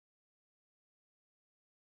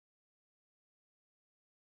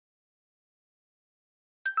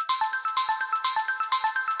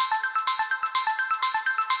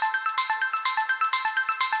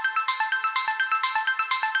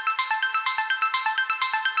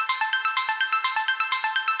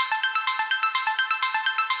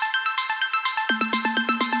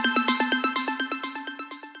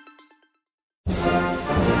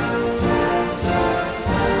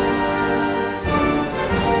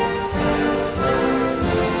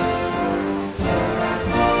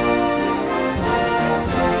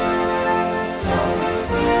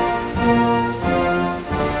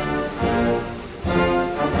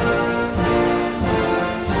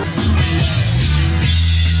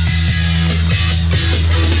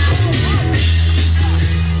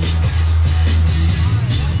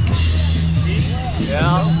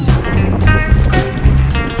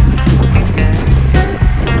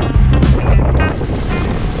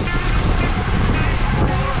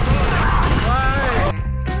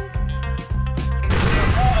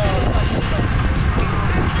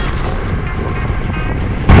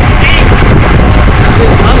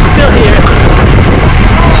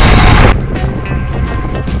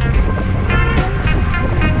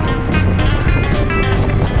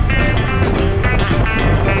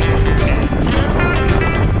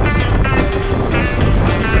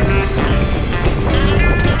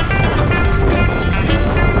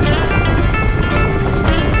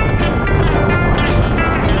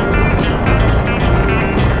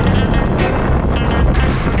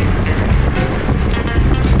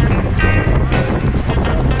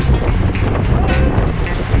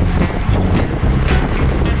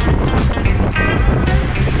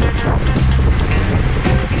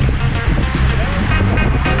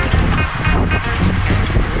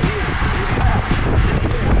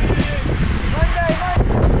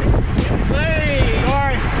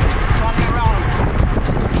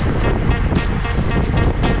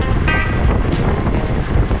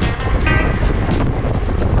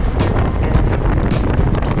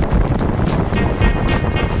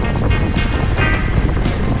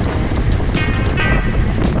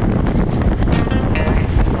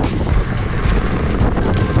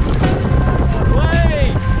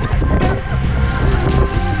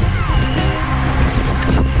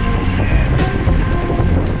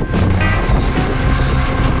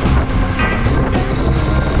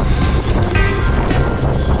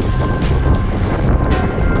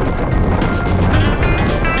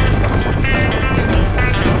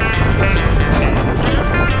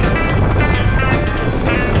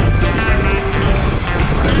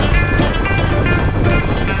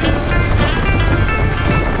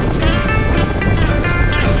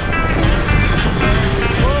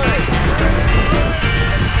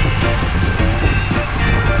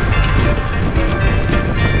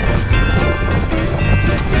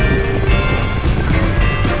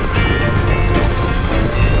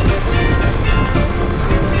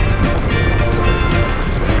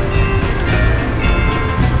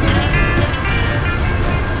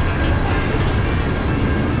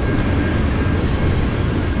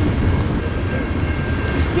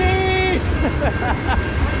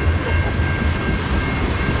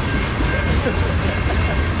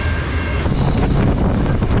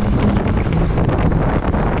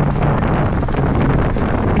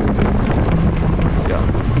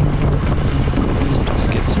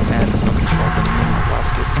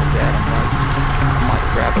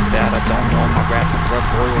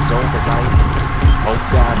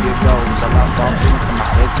start feeling from my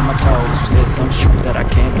head to my toes. You said some shit that I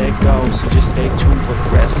can't let go, so just stay tuned for the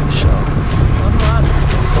rest of the show.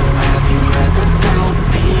 So have you ever felt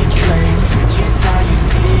betrayed? Switches how you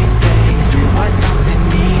see things, realize something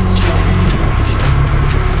needs change.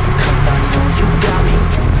 Cause I know you got me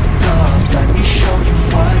f***ed up, let me show you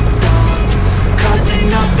what's up. Cause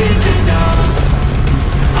enough is enough.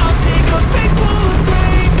 I'll take a face full of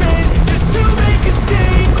pavement just to make a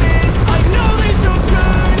statement. I know there's no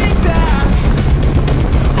turning back.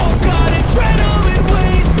 Oh God, adrenaline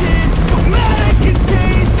wasted, so mad I can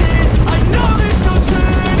taste it. I know there's no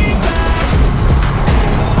turning back.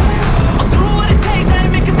 I'll do what it takes, I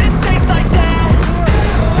ain't making mistakes like that.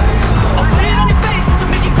 I'll put it on your face to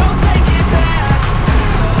make you go take it back.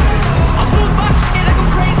 I'll lose my shit, I go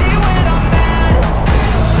crazy when I'm mad.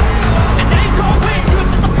 And now you gon' wish you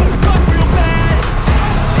shut the fuck up real bad.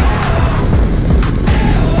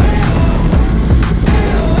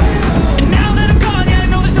 And now that I'm gone, yeah, I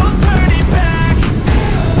know there's no turning back.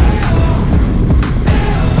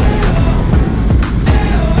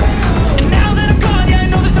 And now that I'm gone, yeah, I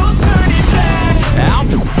know there's no turning back. I'll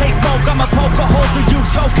take smoke, I'ma poke a hole through you,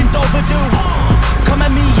 choking's overdue. Come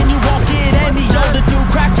at me and you won't get any older, dude.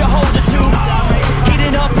 Crack your holder too.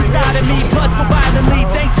 Heating up inside of me, blood so violently.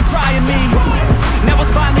 Thanks for trying me. Now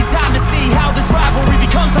it's finally time to see how this rivalry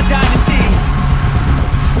becomes a dynasty.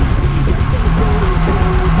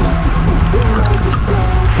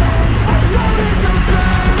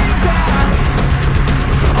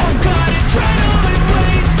 Oh God, adrenaline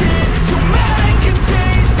wasted, so mad I can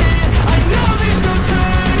taste it. I know there's no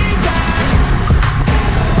turning back.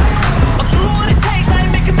 I'll do what it takes, I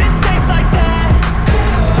ain't making mistakes like that.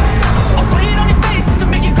 I'll play it on your face to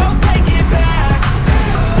make you go take it back.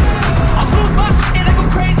 I'll lose my shit, I go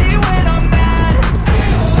crazy when I'm mad.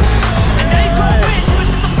 And now you gon' wish you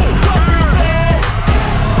shut the fuck up real bad.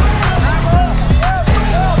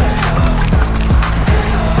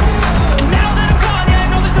 And now that I'm gone, yeah, I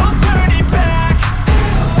know there's no turning back.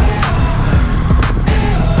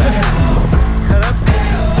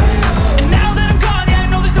 And now that I'm gone, yeah, I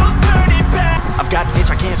know there's no turning back. I've got an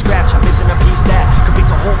itch I can't scratch, I'm missing a piece that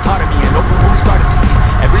completes a whole part of me, an open wound scar to see.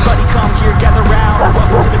 Everybody come here, gather round.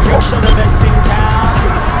 Welcome to the freak show, the best in town.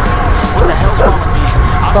 What the hell's wrong with me?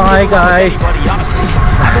 Bye, guys. Anybody, honestly,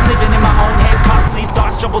 I've been living in my own head constantly.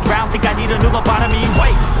 Thoughts jumbled round, think I need a new lobotomy.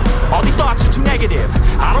 Wait, all these thoughts are too negative.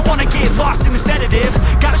 I don't wanna get lost in the sedative.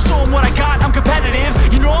 Gotta show them what I got, I'm competitive.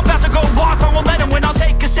 You know I'm about to go off, I won't let them win. I'll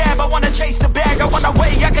take a stab, I wanna chase a bag. I want a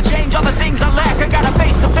way I can change all the things I lack. I gotta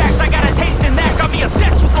face the facts, I got a taste in that. Got me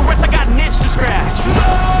obsessed with the rest, I got an itch to scratch.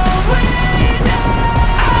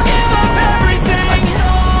 I'll give up everything.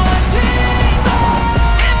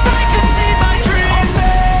 If I could see my dreams,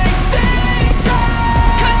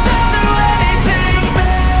 cause I'll do anything.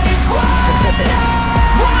 Whatever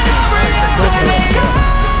you don't let go.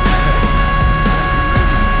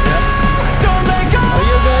 Don't let go. Are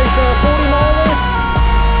you guys 40 miles?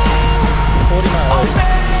 40 miles.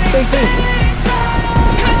 Thank you.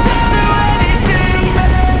 Cause I'll do anything to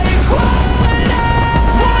make whatever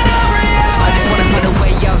you I just wanna find a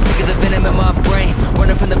way out, sick of the venom in my brain.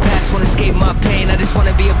 Running from the past, wanna escape my pain. I just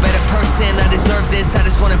wanna be a better person, I deserve this. I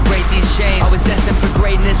just wanna break these chains. I was destined for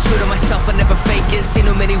greatness, true to myself, I never fake it. Seen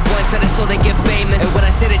too many ones that I saw they get famous. And when I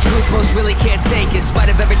say the truth, most really can't take it. In spite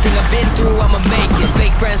of everything I've been through, I'ma make it.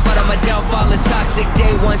 Fake friends, but on my downfall is toxic.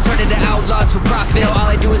 Day one, started to outlaws for profit. All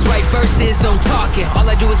I do is write verses, no talking. All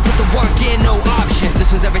I do is put the work in, no option.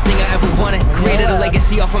 This was everything I ever wanted. Created a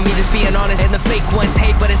legacy off of me, just being honest. And the fake ones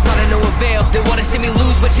hate, but it's all to no avail. They wanna see me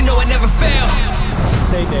lose, but you know I never fail.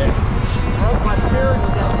 Stay there. Broke my spirit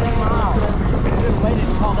with that 10 miles. Just waited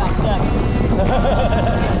to call that second.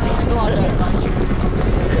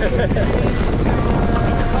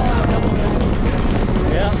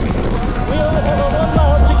 Yeah. We only have 1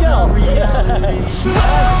 mile to go.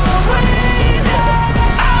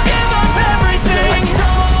 I'll give up everything.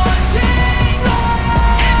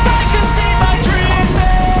 If I can see my dreams,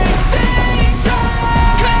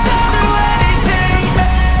 cause I'll do anything.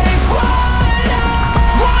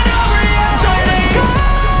 Whatever you don't let go.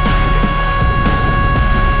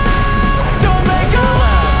 Don't let go.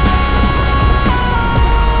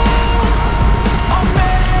 I'll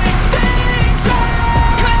make things right.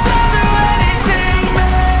 Cause I'll do anything.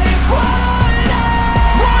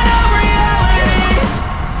 Whatever reality.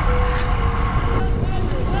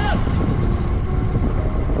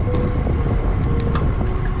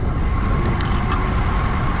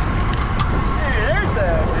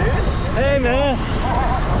 Hey, man.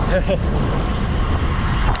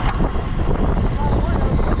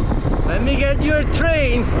 Let me get your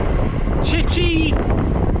train. Chi-chi.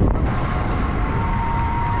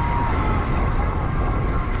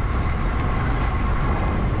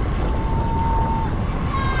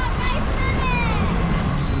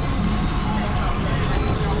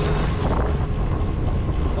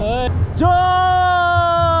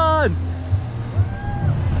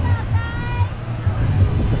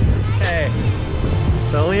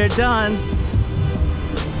 it done.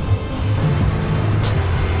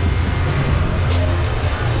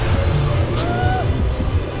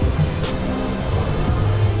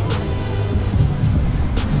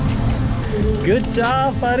 Good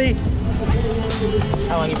job, buddy.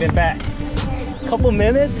 How long you been back? Couple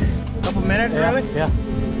minutes. Couple minutes, really? Yeah.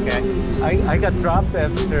 Okay. I got dropped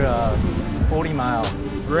after 40 miles.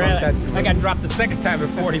 Really? I got dropped the second time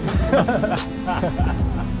at 40 miles.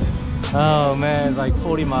 Oh man, like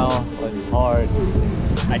 40 mile was hard.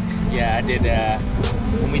 Yeah, I did,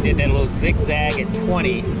 when we did that little zigzag at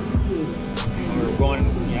 20, when we were going,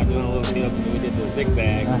 you know, doing a little deal, so we did the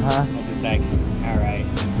zigzag. I was just like, all right,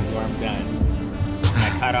 this is where I'm done. And I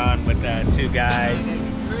caught on with 2 guys,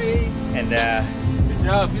 and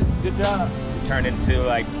good job. It turned into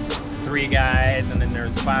like 3 guys, and then there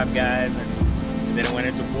was 5 guys, and then it went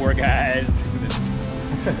into 4 guys,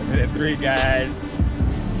 and then 3 guys.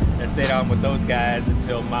 I stayed on with those guys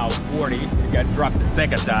until mile 40. It got dropped the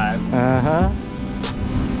second time.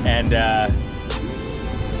 And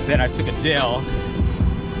then I took a gel,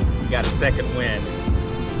 got a second win.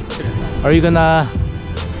 Are you gonna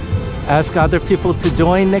ask other people to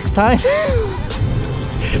join next time?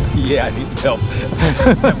 Yeah, I need some help.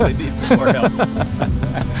 Definitely need some more help.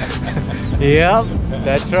 Yep,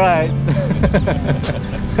 that's right.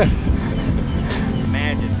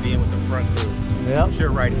 Imagine being with the front group. Yep. I'm sure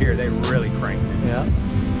right here they really cranked it. Yeah. All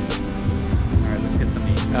right, let's get some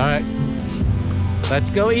meat. All right. Let's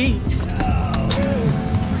go eat.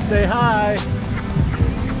 Say hi.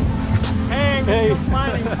 Hey, Hey.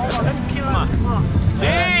 smiling. Hold on, let me kill him. Come on.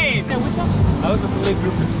 James! I was with the lead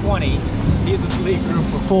group for 20. He's with the lead group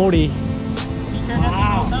for 40. You carrying that thing the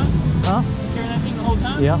whole time? Huh? Carrying that thing the whole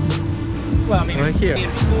time? Yeah. well, I mean, Right here.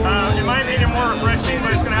 It might need more refreshing,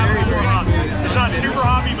 but it's going to have a little more hop. It's not super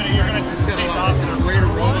hoppy, but you're going to taste the hops.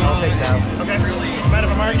 I'll take that. Okay? Mind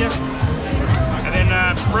if I mark you? And then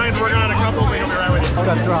Brian's working on a couple, but he'll be right with you. I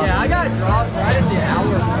got dropped. Yeah, I got dropped right at the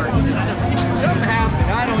hour mark. Something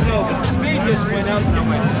happened. I don't know, but the speed just went up. And I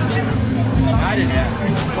went, I didn't have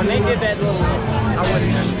it. When they did that little, I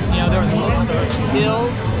wasn't, you know, there was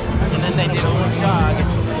hills, and then they did a little jog at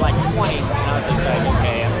like 20. And I was just like,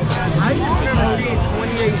 okay. I just remember seeing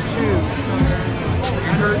 28.2.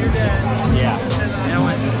 I heard your dad. Yeah. And I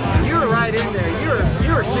went, you were right in there.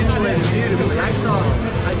 You were situated beautifully. I saw,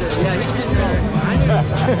 I said, yeah, he's in there. I knew,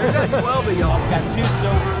 there's got 12 of y'all. Got 2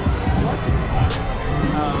 silvers.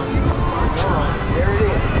 There it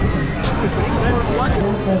is.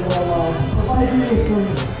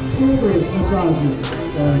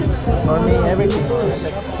 For me, everything.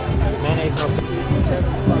 Mayonnaise.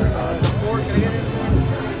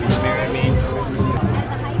 Marry me.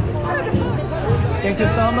 Thank you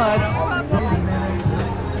so much.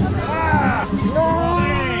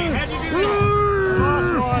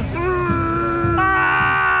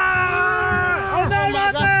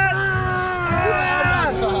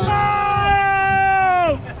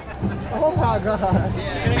 Oh my God.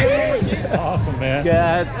 Awesome, man.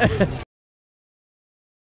 Good.